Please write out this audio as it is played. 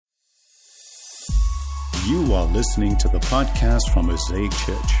You are listening to the podcast from Mosaic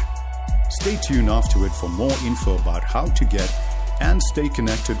Church. Stay tuned after it for more info about how to get and stay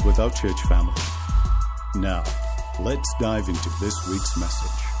connected with our church family. Now, let's dive into this week's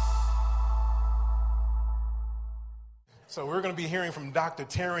message. So we're going to be hearing from Dr.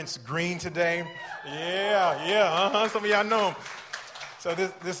 Terrence Green today. Some of y'all know him. So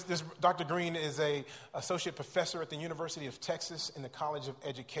this Dr. Green is an associate professor at the University of Texas in the College of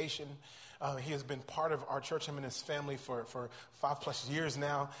Education. He has been part of our church, him and his family, for 5+ years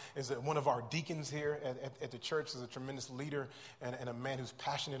now. Is one of our deacons here at the church. Is a tremendous leader and a man who's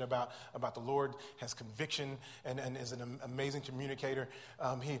passionate about the Lord, has conviction, and is an amazing communicator.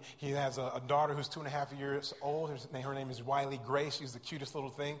 He has a daughter who's 2.5 years old. Her name is Wiley Grace. She's the cutest little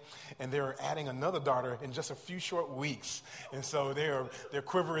thing. And they're adding another daughter in just a few short weeks. And so their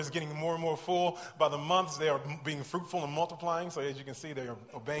quiver is getting more and more full. By the months, they are being fruitful and multiplying. So as you can see, they are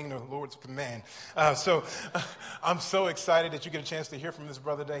obeying the Lord's command. I'm so excited that you get a chance to hear from this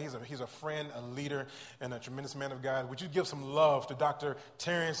brother today. He's a friend, a leader, and a tremendous man of God. Would you give some love to Dr.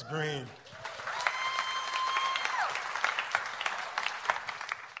 Terrence Green?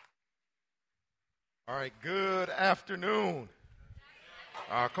 All right, good afternoon.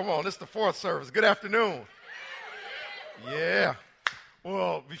 Come on, this is the fourth service. Good afternoon. Yeah.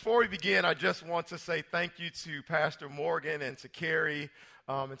 Well, before we begin, I just want to say thank you to Pastor Morgan and to Carrie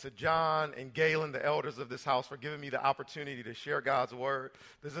and to John and Galen, the elders of this house, for giving me the opportunity to share God's word.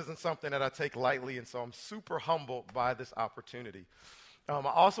 This isn't something that I take lightly, and so I'm super humbled by this opportunity. I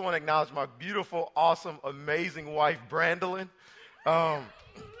also want to acknowledge my beautiful, awesome, amazing wife, Brandolyn. Like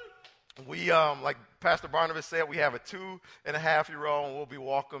Pastor Barnabas said, we have a 2.5-year-old, and we'll be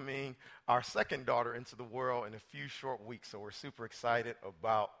welcoming our second daughter into the world in a few short weeks, so we're super excited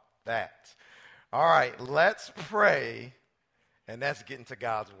about that. All right, let's pray, and that's getting to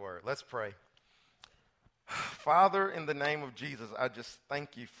God's word. Let's pray. Father, in the name of Jesus, I just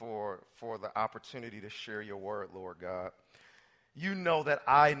thank you for the opportunity to share your word, Lord God. You know that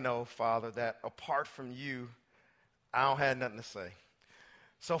I know, Father, that apart from you, I don't have nothing to say.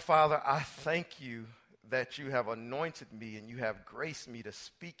 So, Father, I thank you that you have anointed me and you have graced me to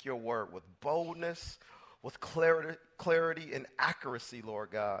speak your word with boldness, with clarity and accuracy,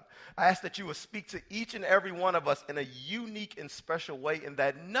 Lord God. I ask that you would speak to each and every one of us in a unique and special way, and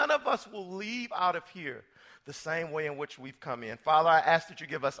that none of us will leave out of here the same way in which we've come in. Father, I ask that you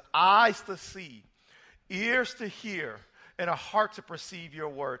give us eyes to see, ears to hear, and a heart to perceive your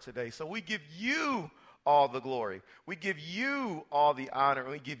word today. So we give you all the glory. We give you all the honor,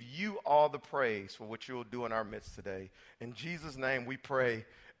 and we give you all the praise for what you will do in our midst today. In Jesus' name we pray.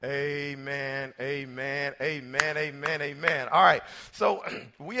 Amen, amen, amen, amen, amen. All right, so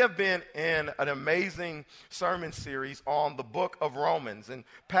we have been in an amazing sermon series on the book of Romans, and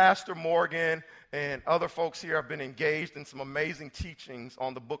Pastor Morgan and other folks here have been engaged in some amazing teachings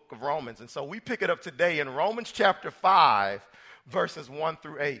on the book of Romans. And so we pick it up today in Romans chapter 5, verses 1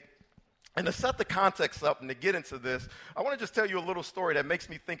 through 8. And to set the context up and to get into this, I want to just tell you a little story that makes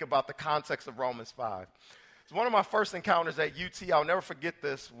me think about the context of Romans 5. It's one of my first encounters at UT. I'll never forget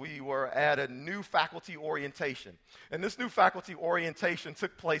this. We were at a new faculty orientation. And this new faculty orientation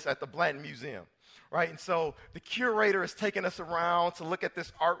took place at the Blanton Museum, right? And so the curator is taking us around to look at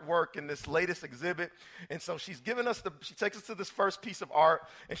this artwork in this latest exhibit. And so she takes us to this first piece of art,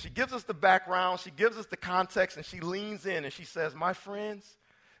 and she gives us the background, she gives us the context, and she leans in and she says, "My friends,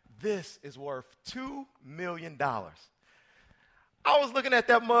 this is worth $2 million. I was looking at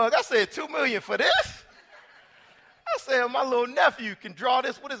that mug. I said, $2 million for this? I said, my little nephew can draw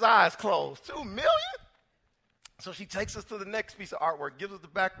this with his eyes closed. $2 million? So she takes us to the next piece of artwork, gives us the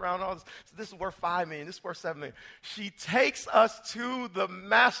background, all this. So this is worth $5 million. This is worth $7 million. She takes us to the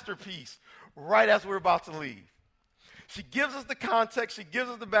masterpiece right as we're about to leave. She gives us the context. She gives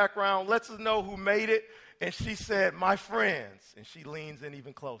us the background, lets us know who made it. And she said, my friends, and she leans in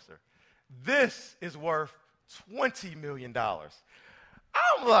even closer, this is worth $20 million.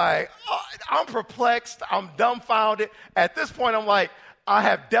 I'm like, I'm perplexed. I'm dumbfounded. At this point, I'm like, I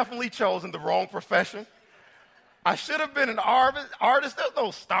have definitely chosen the wrong profession. I should have been an artist. There's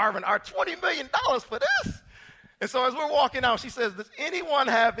no starving art. $20 million for this? And so as we're walking out, she says, does anyone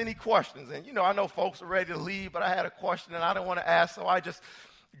have any questions? And, I know folks are ready to leave, but I had a question, and I didn't want to ask, so I just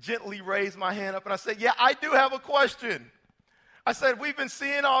gently raised my hand up, and I said, yeah, I do have a question. I said, we've been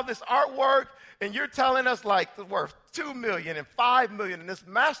seeing all this artwork, and you're telling us like it's worth $2 million and $5 million, and this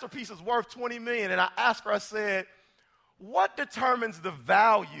masterpiece is worth $20 million. And I asked her, I said, what determines the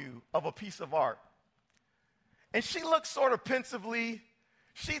value of a piece of art? And she looked sort of pensively.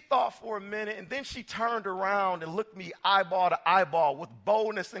 She thought for a minute, and then she turned around and looked me eyeball to eyeball with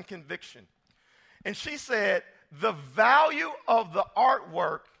boldness and conviction. And she said, the value of the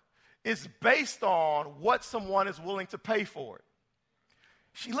artwork is based on what someone is willing to pay for it.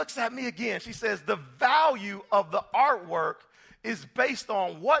 She looks at me again. She says, the value of the artwork is based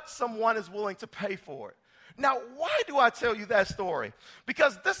on what someone is willing to pay for it. Now, why do I tell you that story?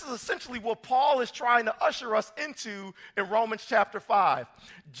 Because this is essentially what Paul is trying to usher us into in Romans chapter 5.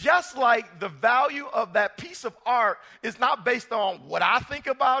 Just like the value of that piece of art is not based on what I think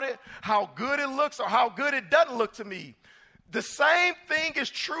about it, how good it looks, or how good it doesn't look to me. The same thing is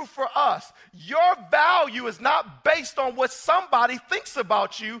true for us. Your value is not based on what somebody thinks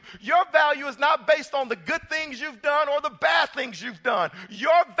about you. Your value is not based on the good things you've done or the bad things you've done.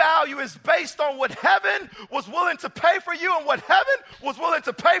 Your value is based on what heaven was willing to pay for you, and what heaven was willing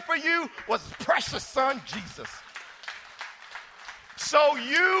to pay for you was his precious son, Jesus. So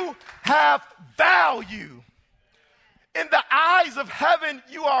you have value. In the eyes of heaven,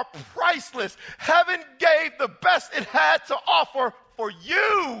 you are priceless. Heaven gave the best it had to offer for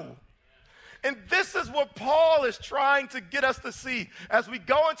you. And this is what Paul is trying to get us to see as we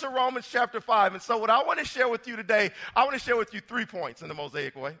go into Romans chapter 5. And so what I want to share with you today, I want to share with you 3 points in the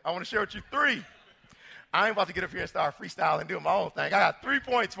Mosaic way. I want to share with you 3. I ain't about to get up here and start freestyling and doing my own thing. I got 3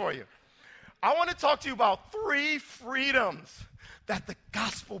 points for you. I want to talk to you about 3 freedoms that the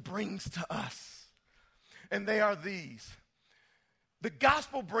gospel brings to us. And they are these. The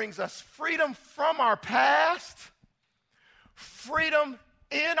gospel brings us freedom from our past, freedom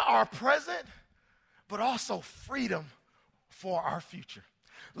in our present, but also freedom for our future.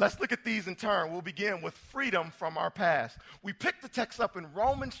 Let's look at these in turn. We'll begin with freedom from our past. We pick the text up in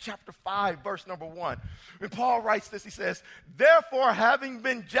Romans chapter 5, verse number 1. When Paul writes this, he says, therefore, having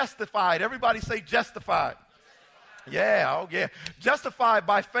been justified, everybody say justified. Yeah, oh yeah. Justified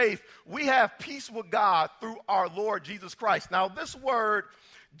by faith, we have peace with God through our Lord Jesus Christ. Now, this word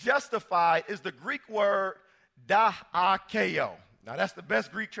justified is the Greek word daikeo. Now, that's the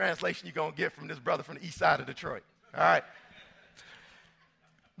best Greek translation you're going to get from this brother from the east side of Detroit. All right.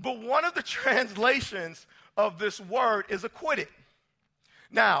 But one of the translations of this word is acquitted.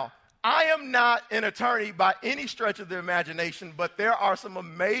 Now, I am not an attorney by any stretch of the imagination, but there are some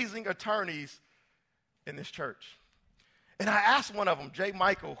amazing attorneys in this church. And I asked one of them, Jay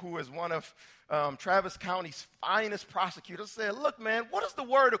Michael, who is one of Travis County's finest prosecutors, I said, look, man, what does the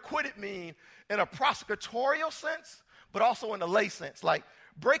word acquitted mean in a prosecutorial sense, but also in a lay sense? Like,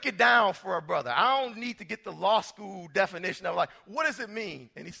 break it down for a brother. I don't need to get the law school definition of, like, what does it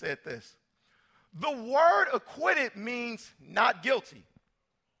mean? And he said this. The word acquitted means not guilty.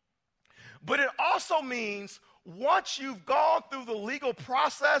 But it also means once you've gone through the legal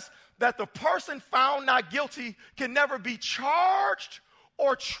process, that the person found not guilty can never be charged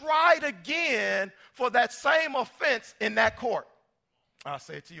or tried again for that same offense in that court. I'll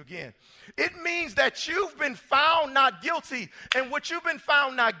say it to you again. It means that you've been found not guilty, and what you've been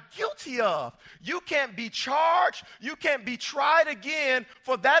found not guilty of, you can't be charged, you can't be tried again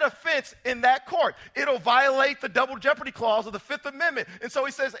for that offense in that court. It'll violate the double jeopardy clause of the Fifth Amendment. And so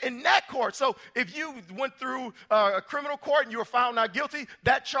he says in that court, so if you went through a criminal court and you were found not guilty,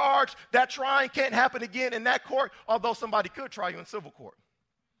 that charge, that trying can't happen again in that court, although somebody could try you in civil court.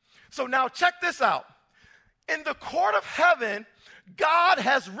 So now check this out. In the court of heaven, God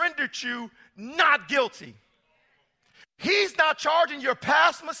has rendered you not guilty. He's not charging your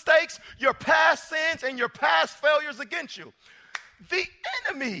past mistakes, your past sins, and your past failures against you. The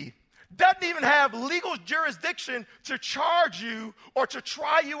enemy doesn't even have legal jurisdiction to charge you or to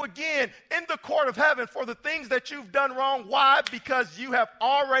try you again in the court of heaven for the things that you've done wrong. Why? Because you have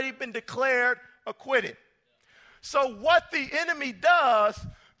already been declared acquitted. So what the enemy does,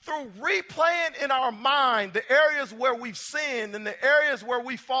 through replaying in our mind the areas where we've sinned and the areas where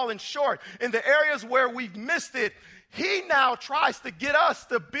we've fallen short and the areas where we've missed it, he now tries to get us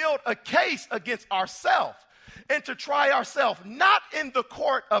to build a case against ourselves and to try ourselves, not in the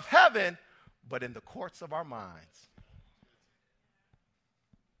court of heaven, but in the courts of our minds.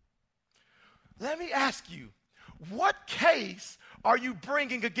 Let me ask you, what case are you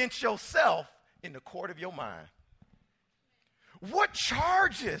bringing against yourself in the court of your mind? What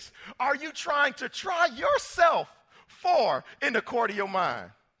charges are you trying to try yourself for in the court of your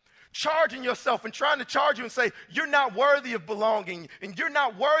mind? Charging yourself and trying to charge you and say, you're not worthy of belonging, and you're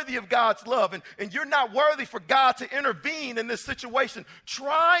not worthy of God's love, and you're not worthy for God to intervene in this situation.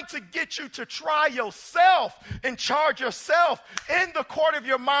 Trying to get you to try yourself and charge yourself in the court of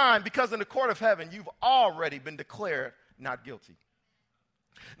your mind, because in the court of heaven, you've already been declared not guilty.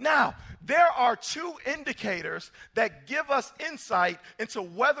 Now, there are 2 indicators that give us insight into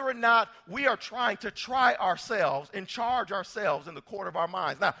whether or not we are trying to try ourselves and charge ourselves in the court of our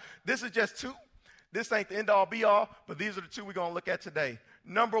minds. Now, this is just 2. This ain't the end all be all, but these are the two we're going to look at today.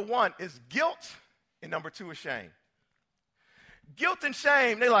 Number one is guilt, and number two is shame. Guilt and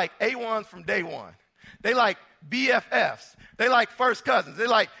shame, they like A1s from day one. They like BFFs. They like first cousins. They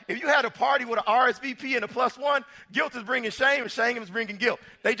like, if you had a party with an RSVP and a +1, guilt is bringing shame and shame is bringing guilt.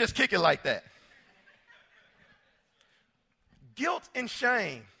 They just kick it like that. Guilt and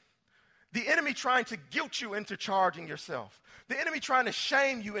shame. The enemy trying to guilt you into charging yourself. The enemy trying to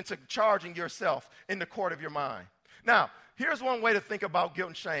shame you into charging yourself in the court of your mind. Now, here's one way to think about guilt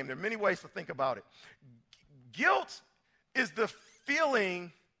and shame. There are many ways to think about it. Guilt is the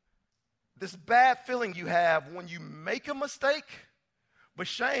feeling, this bad feeling you have when you make a mistake, but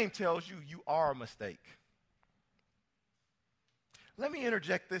shame tells you you are a mistake. Let me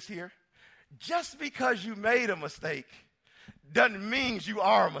interject this here. Just because you made a mistake doesn't mean you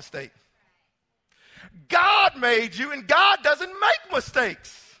are a mistake. God made you, and God doesn't make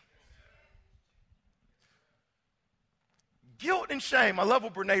mistakes. Guilt and shame. I love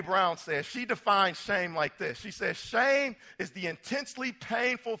what Brené Brown says. She defines shame like this. She says, shame is the intensely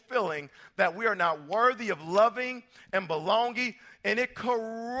painful feeling that we are not worthy of loving and belonging, and it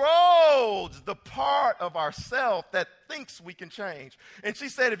corrodes the part of ourselves that thinks we can change. And she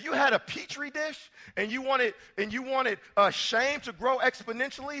said, if you had a petri dish and you wanted shame to grow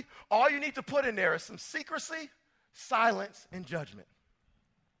exponentially, all you need to put in there is some secrecy, silence, and judgment.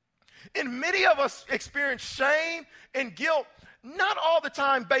 And many of us experience shame and guilt, not all the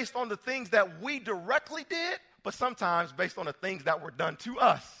time based on the things that we directly did, but sometimes based on the things that were done to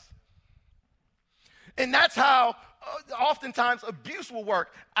us. And that's how oftentimes abuse will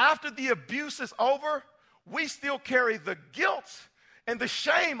work. After the abuse is over, we still carry the guilt and the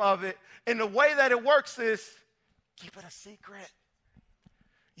shame of it. And the way that it works is, keep it a secret.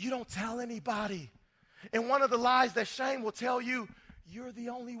 You don't tell anybody. And one of the lies that shame will tell you, you're the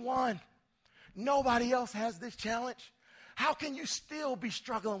only one. Nobody else has this challenge. How can you still be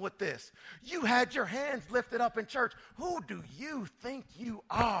struggling with this? You had your hands lifted up in church. Who do you think you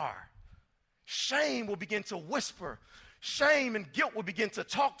are? Shame will begin to whisper. Shame and guilt will begin to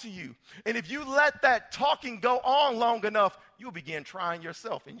talk to you. And if you let that talking go on long enough, you'll begin trying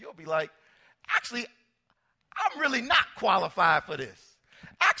yourself. And you'll be like, actually, I'm really not qualified for this.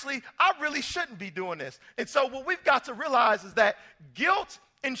 Actually, I really shouldn't be doing this. And so what we've got to realize is that guilt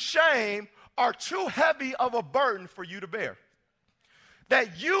and shame are too heavy of a burden for you to bear.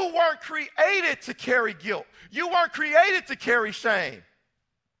 That you weren't created to carry guilt. You weren't created to carry shame.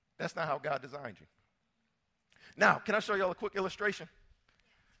 That's not how God designed you. Now, can I show y'all a quick illustration?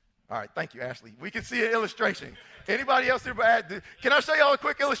 All right, thank you, Ashley. We can see an illustration. Anybody else here? Can I show y'all a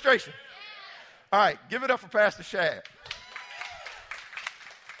quick illustration? All right, give it up for Pastor Shad.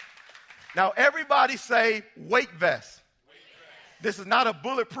 Now, everybody say weight vest. This is not a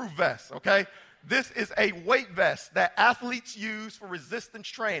bulletproof vest, okay? This is a weight vest that athletes use for resistance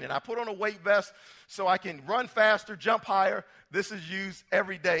training. I put on a weight vest so I can run faster, jump higher. This is used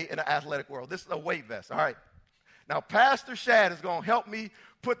every day in the athletic world. This is a weight vest, all right? Now, Pastor Shad is going to help me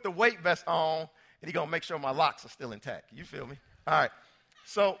put the weight vest on, and he's going to make sure my locks are still intact. You feel me? All right.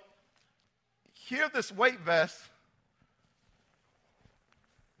 So, here this weight vest.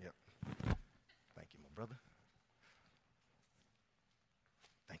 Yep. Thank you, my brother.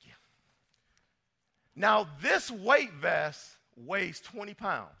 Thank you. Now, this weight vest weighs 20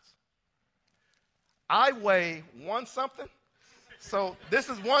 pounds. I weigh one something. So, this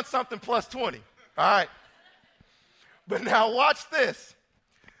is one something plus 20. All right. But now watch this.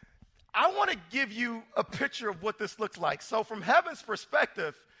 I want to give you a picture of what this looks like. So from heaven's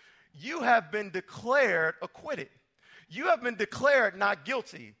perspective, you have been declared acquitted. You have been declared not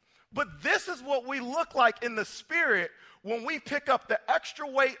guilty. But this is what we look like in the spirit when we pick up the extra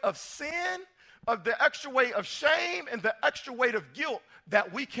weight of sin, of the extra weight of shame, and the extra weight of guilt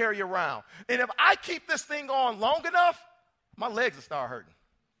that we carry around. And if I keep this thing on long enough, my legs will start hurting.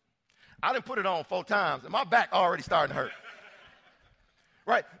 I didn't put it on 4 times, and my back already starting to hurt.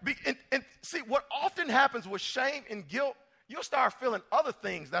 Right? And see, what often happens with shame and guilt, you'll start feeling other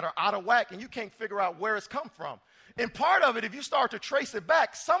things that are out of whack, and you can't figure out where it's come from. And part of it, if you start to trace it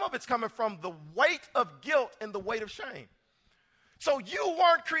back, some of it's coming from the weight of guilt and the weight of shame. So you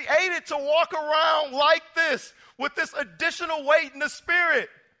weren't created to walk around like this, with this additional weight in the spirit.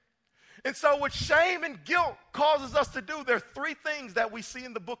 And so what shame and guilt causes us to do, there are 3 things that we see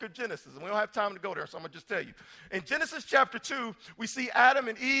in the book of Genesis. And we don't have time to go there, so I'm going to just tell you. In Genesis chapter 2, we see Adam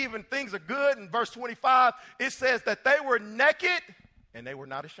and Eve, and things are good. In verse 25, it says that they were naked and they were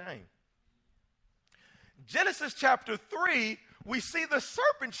not ashamed. Genesis chapter 3, we see the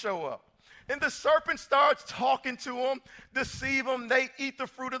serpent show up. And the serpent starts talking to them, deceive them. They eat the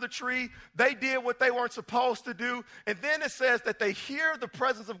fruit of the tree. They did what they weren't supposed to do. And then it says that they hear the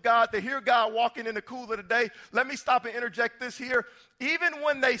presence of God. They hear God walking in the cool of the day. Let me stop and interject this here. Even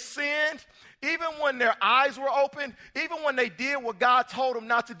when they sinned, even when their eyes were open, even when they did what God told them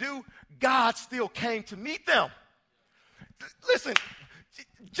not to do, God still came to meet them. Listen,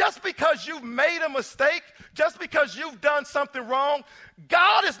 just because you've made a mistake, just because you've done something wrong,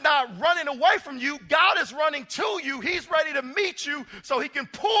 God is not running away from you. God is running to you. He's ready to meet you so he can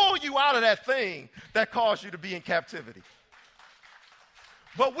pull you out of that thing that caused you to be in captivity.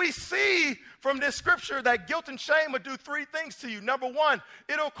 But we see from this scripture that guilt and shame will do three things to you. Number one,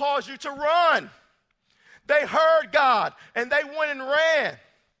 it'll cause you to run. They heard God and they went and ran.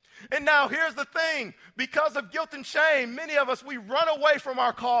 And now here's the thing, because of guilt and shame, many of us, we run away from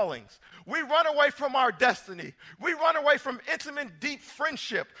our callings. We run away from our destiny. We run away from intimate, deep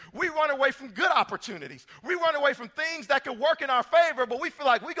friendship. We run away from good opportunities. We run away from things that could work in our favor, but we feel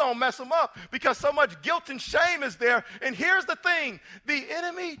like we're going to mess them up because so much guilt and shame is there. And here's the thing, the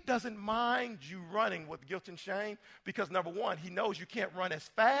enemy doesn't mind you running with guilt and shame because number one, he knows you can't run as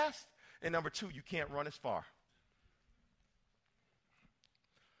fast, and number two, you can't run as far.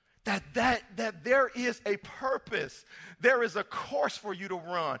 That there is a purpose. There is a course for you to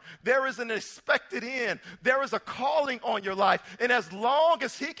run. There is an expected end. There is a calling on your life. And as long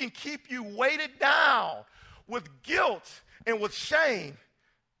as he can keep you weighted down with guilt and with shame,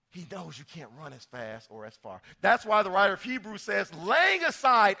 he knows you can't run as fast or as far. That's why the writer of Hebrews says, laying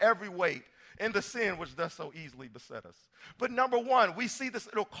aside every weight and the sin which does so easily beset us. But number one, we see this,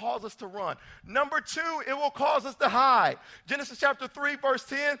 it'll cause us to run. Number two, it will cause us to hide. Genesis chapter 3, verse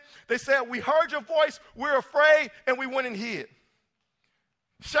 10, they said, we heard your voice, we're afraid, and we went and hid.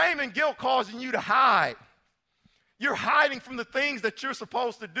 Shame and guilt causing you to hide. You're hiding from the things that you're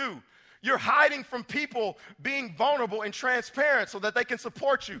supposed to do. You're hiding from people being vulnerable and transparent so that they can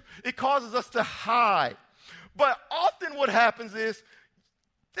support you. It causes us to hide. But often what happens is,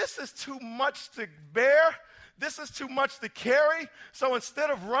 this is too much to bear. This is too much to carry. So instead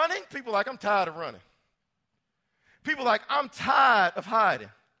of running, people are like, I'm tired of running. People are like, I'm tired of hiding.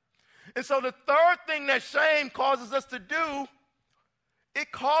 And so the third thing that shame causes us to do,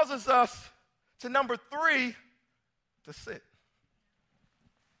 it causes us to, number three, to sit.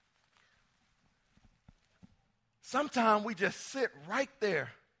 Sometimes we just sit right there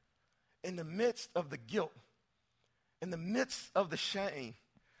in the midst of the guilt, in the midst of the shame,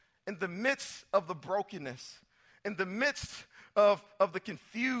 in the midst of the brokenness, in the midst of the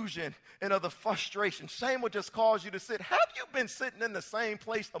confusion and of the frustration. Shame will just cause you to sit. Have you been sitting in the same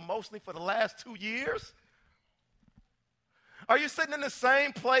place emotionally for the last 2 years? Are you sitting in the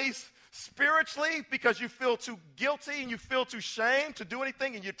same place spiritually because you feel too guilty and you feel too ashamed to do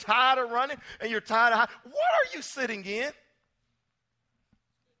anything and you're tired of running and you're tired of hiding? What are you sitting in?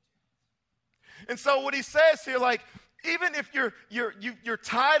 And so what he says here, like, even if you're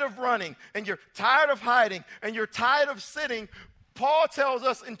tired of running and you're tired of hiding and you're tired of sitting, Paul tells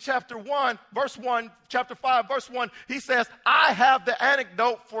us in chapter 5, verse 1, he says, I have the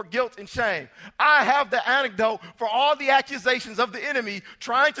antidote for guilt and shame. I have the antidote for all the accusations of the enemy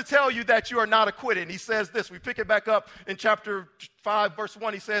trying to tell you that you are not acquitted. And he says this, we pick it back up in chapter 5, verse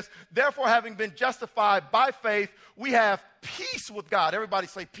 1. He says, therefore, having been justified by faith, we have peace with God. Everybody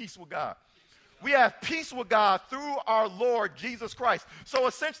say peace with God. We have peace with God through our Lord Jesus Christ. So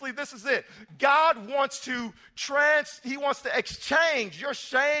essentially, this is it. God wants to he wants to exchange your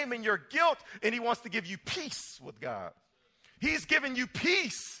shame and your guilt, and he wants to give you peace with God. He's giving you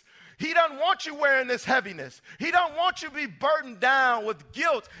peace. He doesn't want you wearing this heaviness. He doesn't want you to be burdened down with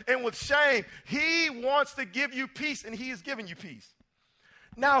guilt and with shame. He wants to give you peace, and he is giving you peace.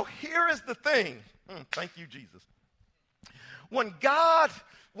 Now, here is the thing. Thank you, Jesus. When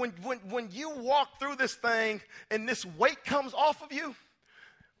you walk through this thing and this weight comes off of you,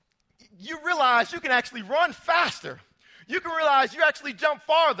 you realize you can actually run faster. You can realize you actually jump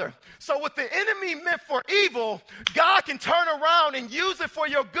farther. So what the enemy meant for evil, God can turn around and use it for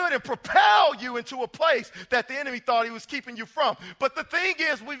your good and propel you into a place that the enemy thought he was keeping you from. But the thing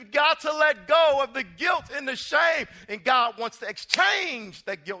is, we've got to let go of the guilt and the shame. And God wants to exchange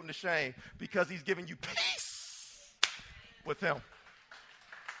that guilt and the shame because he's giving you peace with him.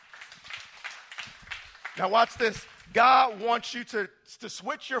 Now watch this. God wants you to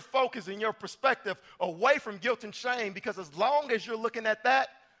switch your focus and your perspective away from guilt and shame, because as long as you're looking at that,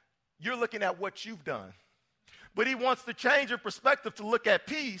 you're looking at what you've done. But he wants to change your perspective to look at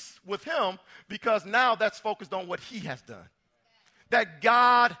peace with him, because now that's focused on what he has done. That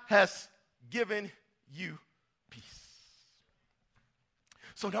God has given you peace.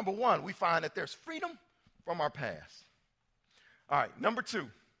 So number one, we find that there's freedom from our past. All right, number two.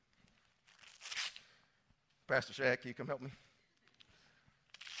 Pastor Shad, can you come help me?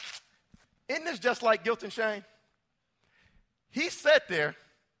 Isn't this just like guilt and shame? He sat there,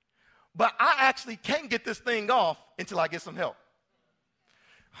 but I actually can't get this thing off until I get some help.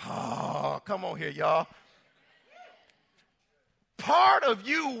 Oh, come on here, y'all. Part of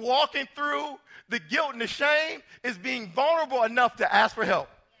you walking through the guilt and the shame is being vulnerable enough to ask for help.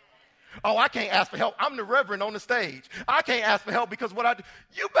 Oh, I can't ask for help. I'm the reverend on the stage. I can't ask for help because what I do.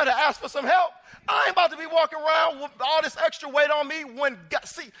 You better ask for some help. I ain't about to be walking around with all this extra weight on me when God,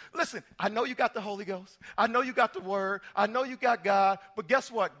 see, listen, I know you got the Holy Ghost. I know you got the Word. I know you got God. But guess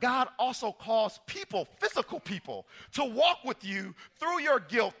what? God also calls people, physical people, to walk with you through your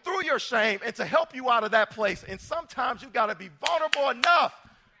guilt, through your shame, and to help you out of that place. And sometimes you got to be vulnerable enough.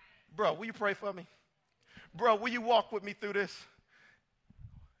 Bro, will you pray for me? Bro, will you walk with me through this?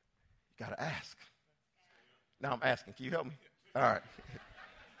 Got to ask. Now I'm asking. Can you help me? All right.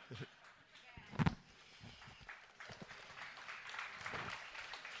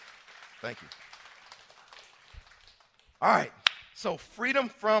 Thank you. All right. So freedom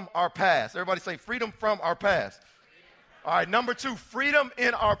from our past. Everybody say freedom from our past. All right. Number two, freedom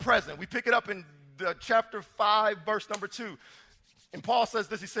in our present. We pick it up in the chapter 5, verse number 2. And Paul says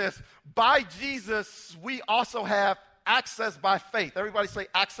this. He says, by Jesus, we also have access by faith. Everybody say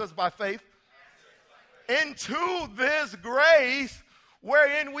access by faith. Into this grace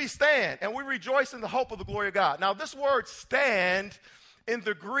wherein we stand, and we rejoice in the hope of the glory of God. Now, this word stand in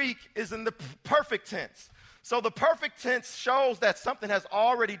the Greek is in the perfect tense. So the perfect tense shows that something has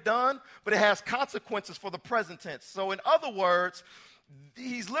already done, but it has consequences for the present tense. So in other words,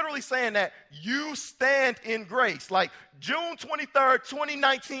 he's literally saying that you stand in grace. Like June 23rd,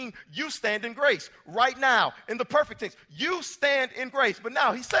 2019, you stand in grace. Right now, in the perfect tense, you stand in grace. But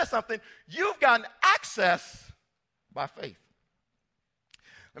now he says something, you've gotten access by faith.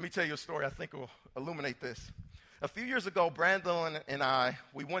 Let me tell you a story I think will illuminate this. A few years ago, Brandon and I,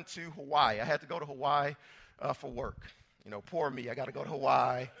 we went to Hawaii. I had to go to Hawaii for work. You know, poor me, I got to go to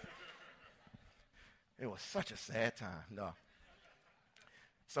Hawaii. It was such a sad time. No.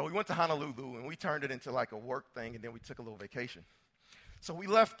 So we went to Honolulu, and we turned it into like a work thing, and then we took a little vacation. So we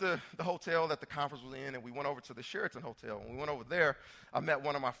left the hotel that the conference was in, and we went over to the Sheraton Hotel. When we went over there, I met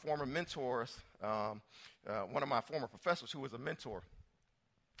one of my former mentors, one of my former professors who was a mentor.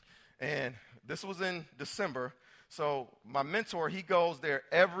 And this was in December. So my mentor, he goes there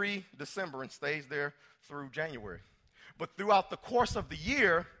every December and stays there through January. But throughout the course of the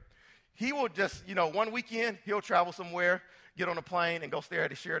year, he will just, one weekend, he'll travel somewhere, get on a plane, and go stay at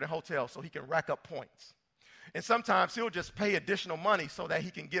the Sheraton Hotel so he can rack up points. And sometimes he'll just pay additional money so that he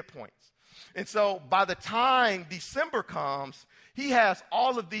can get points. And so by the time December comes, he has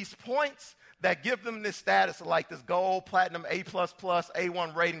all of these points that give them this status of like this gold, platinum, A++,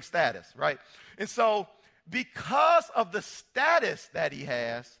 A1 rating status, right? And so because of the status that he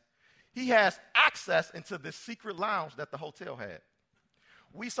has access into this secret lounge that the hotel had.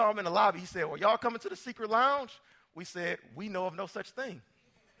 We saw him in the lobby. He said, well, y'all coming to the secret lounge? We said, we know of no such thing.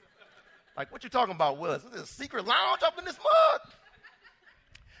 Like, what you talking about, Willis? Is there a secret lounge up in this mug?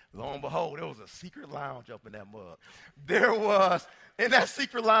 Lo and behold, there was a secret lounge up in that mug. In that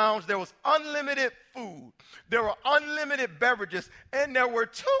secret lounge, there was unlimited food. There were unlimited beverages, and there were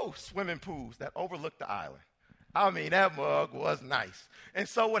 2 swimming pools that overlooked the island. I mean, that mug was nice. And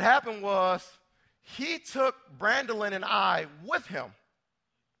so what happened was he took Brandolyn and I with him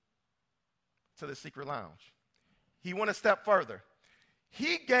to the secret lounge. He went a step further.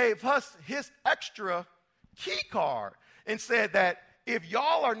 He gave us his extra key card and said that if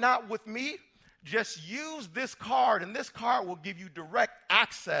y'all are not with me, just use this card, and this card will give you direct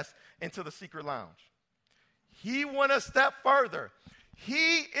access into the secret lounge. He went a step further.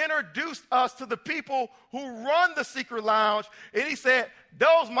 He introduced us to the people who run the secret lounge, and he said,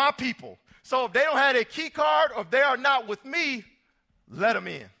 those my people. So if they don't have a key card or if they are not with me, let them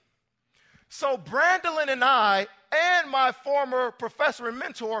in. So Brandolyn and I and my former professor and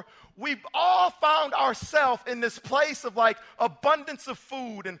mentor, we've all found ourselves in this place of like abundance of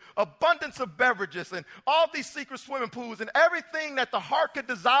food and abundance of beverages and all these secret swimming pools and everything that the heart could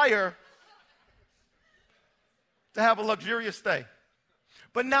desire to have a luxurious stay.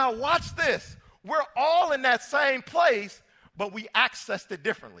 But now watch this. We're all in that same place, but we accessed it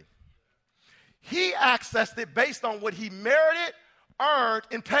differently. He accessed it based on what he merited, earned,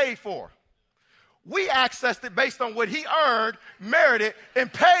 and paid for. We accessed it based on what he earned, merited,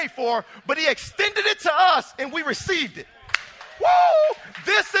 and paid for, but he extended it to us, and we received it. Woo!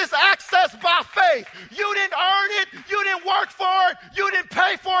 This is access by faith. You didn't earn it. You didn't work for it. You didn't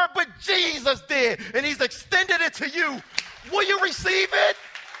pay for it, but Jesus did. And he's extended it to you. Will you receive it?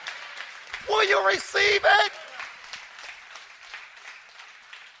 Will you receive it?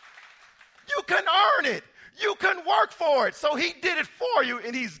 You can earn it. You can work for it. So he did it for you,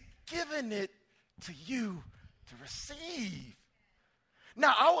 and he's given it to you to receive.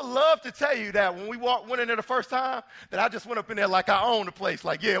 Now, I would love to tell you that when we went in there the first time, that I just went up in there like I owned the place.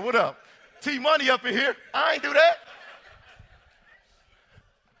 Like, yeah, what up? T-Money up in here. I ain't do that.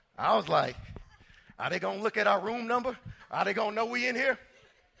 I was like, are they going to look at our room number? Are they going to know we in here?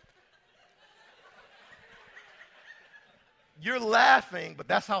 You're laughing, but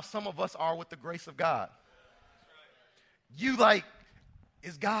that's how some of us are with the grace of God. You like,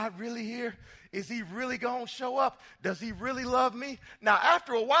 is God really here? Is he really going to show up? Does he really love me? Now,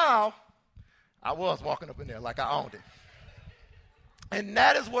 after a while, I was walking up in there like I owned it. And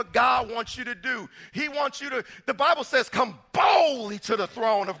that is what God wants you to do. He wants you to, the Bible says, come boldly to the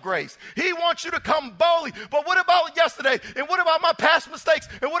throne of grace. He wants you to come boldly. But what about yesterday? And what about my past mistakes?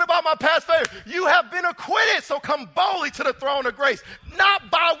 And what about my past failure? You have been acquitted, so come boldly to the throne of grace. Not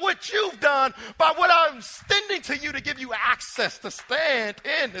by what you've done, by what I'm extending to you to give you access to stand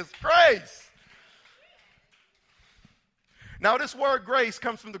in His grace. Now, this word grace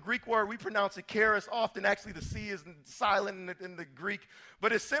comes from the Greek word, we pronounce it charis. Often, actually, the C is silent in the Greek.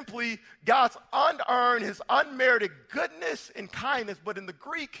 But it's simply God's unearned, His unmerited goodness and kindness. But in the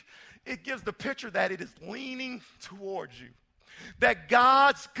Greek, it gives the picture that it is leaning towards you. That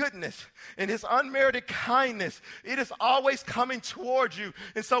God's goodness and His unmerited kindness, it is always coming towards you.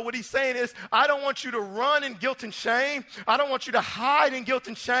 And so what He's saying is, I don't want you to run in guilt and shame. I don't want you to hide in guilt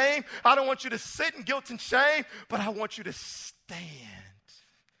and shame. I don't want you to sit in guilt and shame, but I want you to stand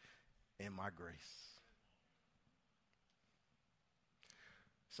in my grace.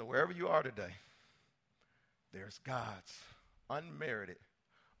 So wherever you are today, there's God's unmerited,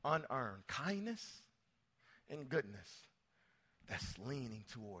 unearned kindness and goodness that's leaning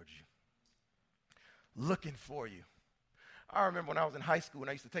towards you, looking for you. I remember when I was in high school and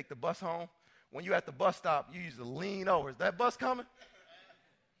I used to take the bus home. When you're at the bus stop, you used to lean over. Is that bus coming?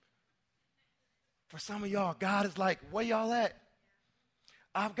 For some of y'all, God is like, where y'all at?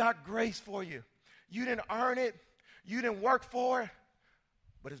 I've got grace for you. You didn't earn it. You didn't work for it,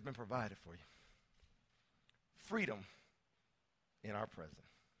 but it's been provided for you. Freedom in our present.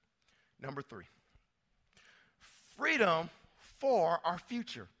 Number 3, freedom for our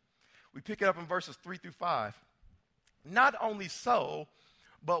future. We pick it up in verses 3 through 5. Not only so,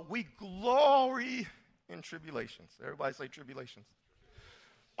 but we glory in tribulations. Everybody say tribulations.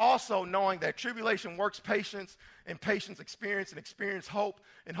 Also knowing that tribulation works patience, and patience experience, and experience hope.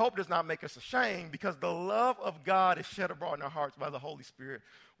 And hope does not make us ashamed, because the love of God is shed abroad in our hearts by the Holy Spirit,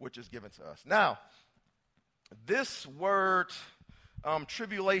 which is given to us. Now, this word,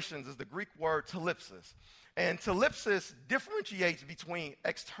 tribulations, is the Greek word talipsis. And talipsis differentiates between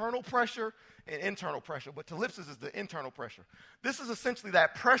external pressure and internal pressure, but talipsis is the internal pressure. This is essentially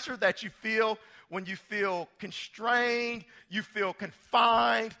that pressure that you feel when you feel constrained, you feel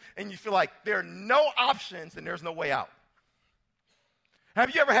confined, and you feel like there are no options and there's no way out.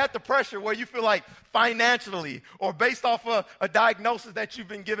 Have you ever had the pressure where you feel like financially, or based off a diagnosis that you've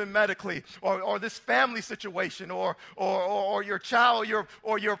been given medically, or this family situation, or your child,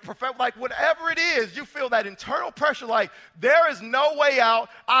 or your profession, like whatever it is, you feel that internal pressure like there is no way out,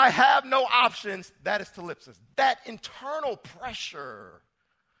 I have no options. That is talipsis. That internal pressure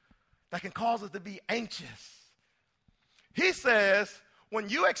that can cause us to be anxious. He says, when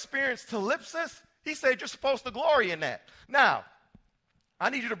you experience talipsis, he said you're supposed to glory in that. Now, I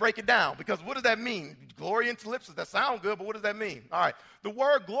need you to break it down, because what does that mean? Glory in talipsis, that sounds good, but what does that mean? All right, the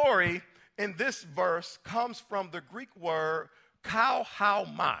word glory in this verse comes from the Greek word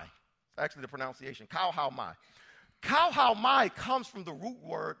kauhaumai. Actually, the pronunciation, kauhaumai. Kauhaumai comes from the root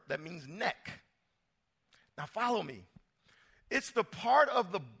word that means neck. Now follow me. It's the part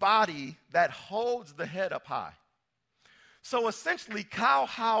of the body that holds the head up high. So essentially,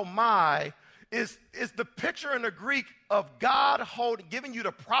 kauhaumai is the picture in the Greek of God giving you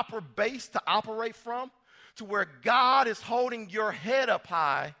the proper base to operate from, to where God is holding your head up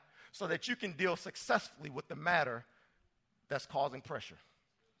high so that you can deal successfully with the matter that's causing pressure.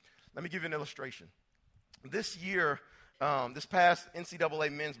 Let me give you an illustration. This year, this past NCAA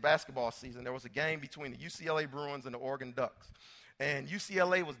men's basketball season, there was a game between the UCLA Bruins and the Oregon Ducks. And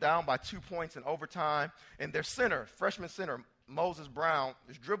UCLA was down by 2 points in overtime, and their center, freshman center, Moses Brown,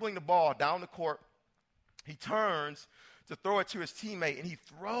 is dribbling the ball down the court. He turns to throw it to his teammate, and he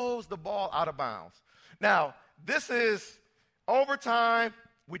throws the ball out of bounds. Now, this is Overtime,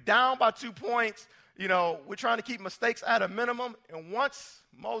 we're down by 2 points. You know, we're trying to keep mistakes at a minimum. And once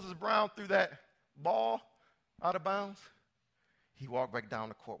Moses Brown threw that ball out of bounds, he walked back down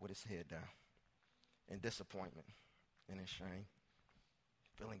the court with his head down in disappointment and in shame,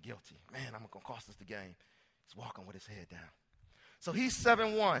 feeling guilty. Man, I'm going to cost us the game. He's walking with his head down. So he's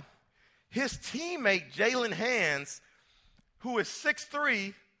 7-1. His teammate, Jalen Hands, who is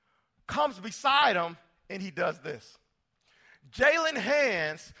 6'3", comes beside him, and he does this. Jalen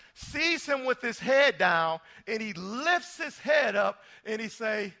Hands sees him with his head down, and he lifts his head up, and he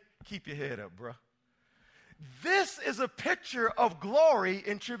say, keep your head up, bro. This is a picture of glory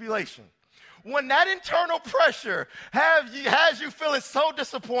in tribulation. When that internal pressure has you feeling so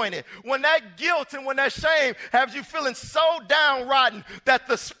disappointed, when that guilt and when that shame has you feeling so downtrodden that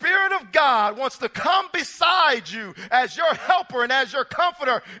the Spirit of God wants to come beside you as your helper and as your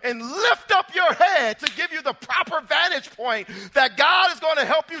comforter and lift up your head to give you the proper vantage point that God is going to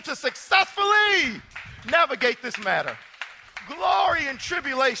help you to successfully navigate this matter. Glory in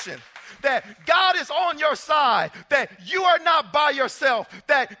tribulation. That God is on your side, that you are not by yourself,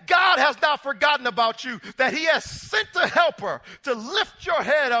 that God has not forgotten about you, that he has sent a helper to lift your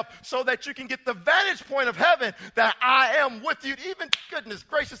head up so that you can get the vantage point of heaven that I am with you. Even, goodness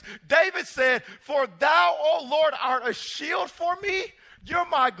gracious, David said, for thou, O Lord, art a shield for me. You're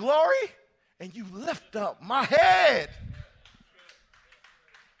my glory, and you lift up my head.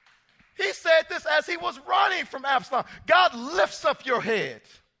 He said this as he was running from Absalom. God lifts up your head.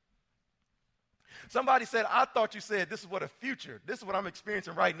 Somebody said, I thought you said this is what a future, this is what I'm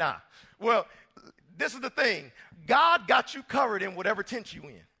experiencing right now. Well, this is the thing. God got you covered in whatever tent you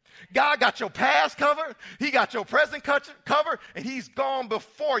in. God got your past covered. He got your present covered, and he's gone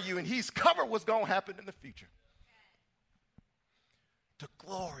before you, and he's covered what's going to happen in the future. To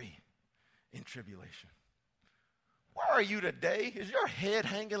glory in tribulation. Where are you today? Is your head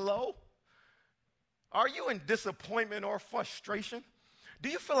hanging low? Are you in disappointment or frustration? Do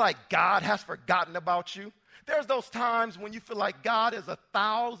you feel like God has forgotten about you? There's those times when you feel like God is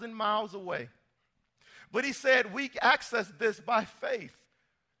 1,000 miles away. But he said we access this by faith,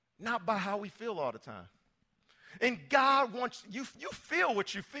 not by how we feel all the time. And God wants, you feel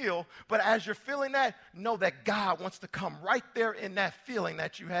what you feel, but as you're feeling that, know that God wants to come right there in that feeling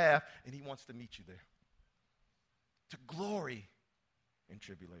that you have, and he wants to meet you there. To glory in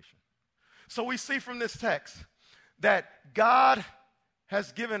tribulation. So we see from this text that God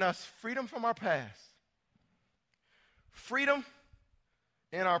has given us freedom from our past, freedom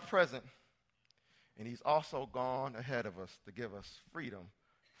in our present, and he's also gone ahead of us to give us freedom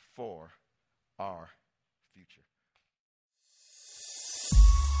for our future.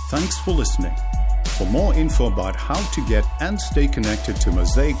 Thanks for listening. For more info about how to get and stay connected to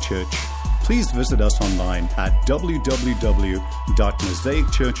Mosaic Church, please visit us online at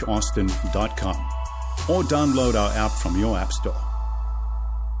www.mosaicchurchaustin.com or download our app from your app store.